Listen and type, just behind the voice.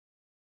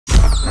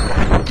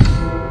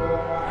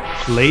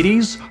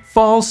Ladies,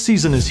 fall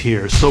season is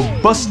here, so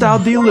bust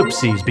out the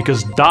ellipses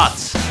because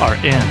dots are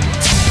in.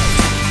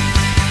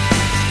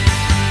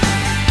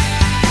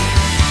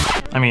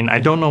 I mean, I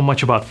don't know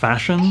much about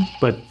fashion,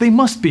 but they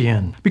must be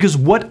in. Because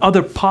what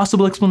other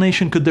possible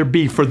explanation could there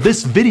be for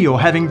this video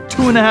having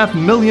 2.5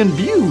 million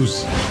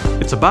views?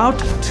 It's about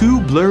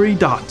two blurry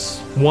dots.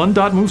 One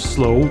dot moves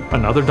slow,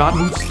 another dot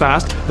moves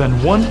fast,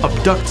 then one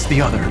abducts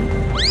the other.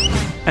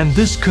 And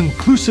this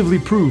conclusively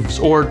proves,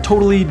 or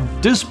totally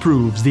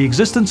disproves, the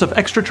existence of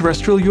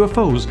extraterrestrial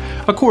UFOs,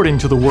 according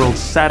to the world's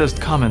saddest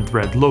comment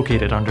thread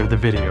located under the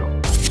video.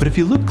 But if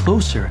you look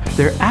closer,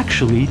 they're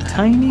actually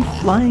tiny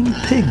flying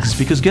pigs,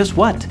 because guess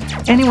what?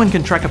 Anyone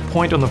can track a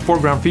point on the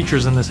foreground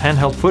features in this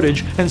handheld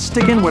footage and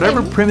stick in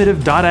whatever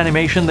primitive dot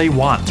animation they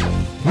want.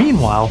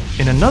 Meanwhile,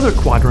 in another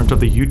quadrant of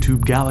the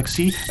YouTube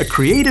galaxy, a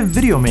creative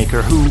video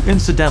maker who,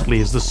 incidentally,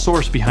 is the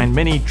source behind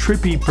many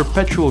trippy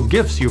perpetual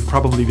GIFs you've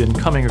probably been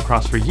coming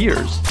across for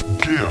years,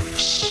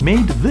 GIFs,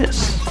 made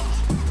this.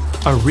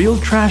 A real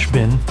trash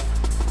bin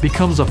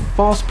becomes a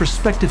false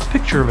perspective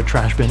picture of a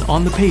trash bin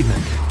on the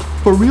pavement.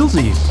 For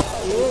realsies.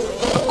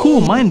 A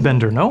cool mind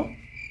bender, no?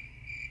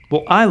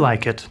 Well, I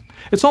like it.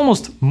 It's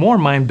almost more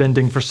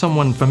mind-bending for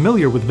someone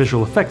familiar with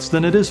visual effects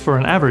than it is for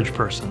an average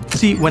person.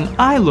 See, when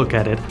I look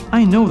at it,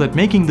 I know that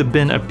making the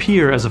bin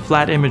appear as a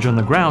flat image on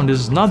the ground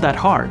is not that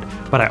hard,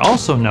 but I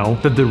also know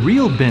that the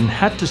real bin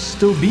had to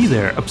still be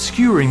there,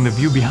 obscuring the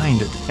view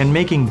behind it, and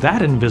making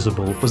that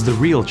invisible was the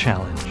real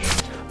challenge.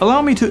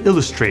 Allow me to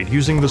illustrate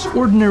using this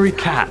ordinary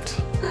cat.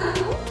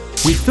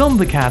 We film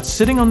the cat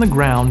sitting on the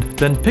ground,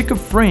 then pick a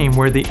frame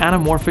where the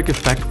anamorphic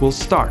effect will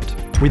start.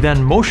 We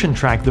then motion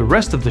track the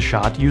rest of the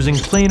shot using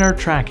planar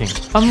tracking.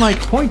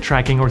 Unlike point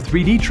tracking or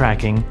 3D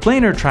tracking,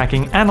 planar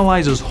tracking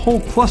analyzes whole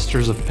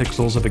clusters of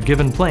pixels of a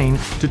given plane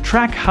to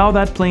track how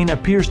that plane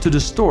appears to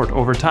distort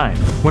over time.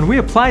 When we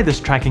apply this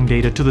tracking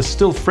data to the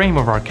still frame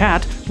of our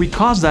cat, we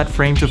cause that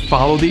frame to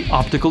follow the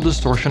optical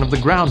distortion of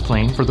the ground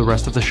plane for the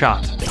rest of the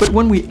shot. But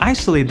when we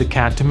isolate the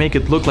cat to make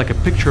it look like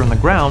a picture on the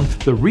ground,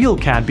 the real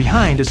cat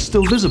behind is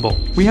still visible.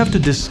 We have to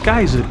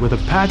disguise it with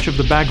a patch of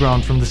the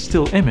background from the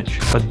still image,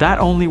 but that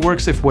only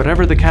works if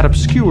whatever the cat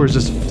obscures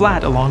is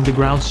flat along the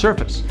ground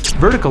surface.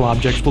 Vertical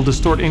objects will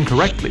distort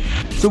incorrectly,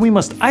 so we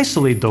must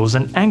isolate those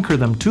and anchor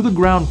them to the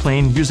ground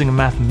plane using a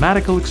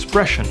mathematical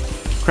expression,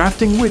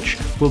 crafting which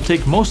will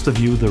take most of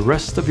you the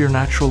rest of your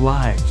natural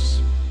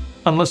lives.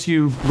 Unless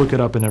you look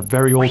it up in a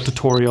very old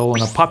tutorial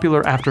on a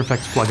popular After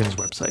Effects plugins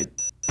website.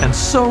 And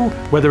so,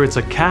 whether it's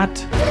a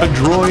cat, a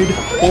droid,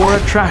 or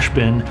a trash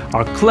bin,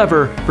 our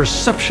clever,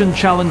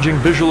 perception-challenging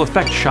visual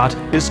effects shot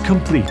is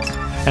complete.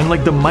 And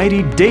like the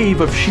mighty Dave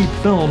of Sheep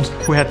Films,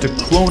 who had to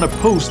clone a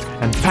post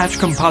and patch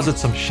composite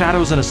some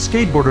shadows and a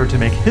skateboarder to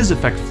make his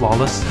effect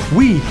flawless,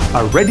 we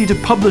are ready to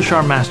publish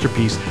our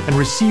masterpiece and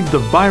receive the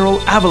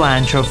viral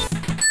avalanche of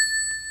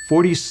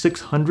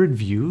 4,600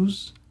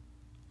 views?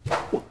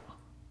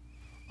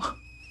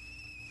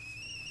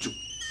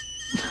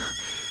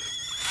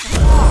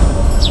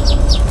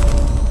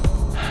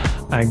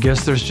 I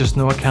guess there's just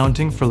no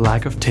accounting for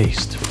lack of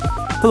taste.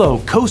 Hello,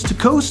 coast to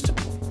coast?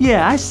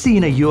 Yeah, I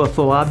seen a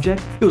UFO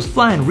object. It was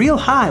flying real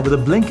high with a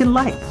blinking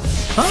light.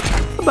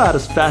 Huh? About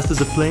as fast as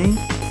a plane.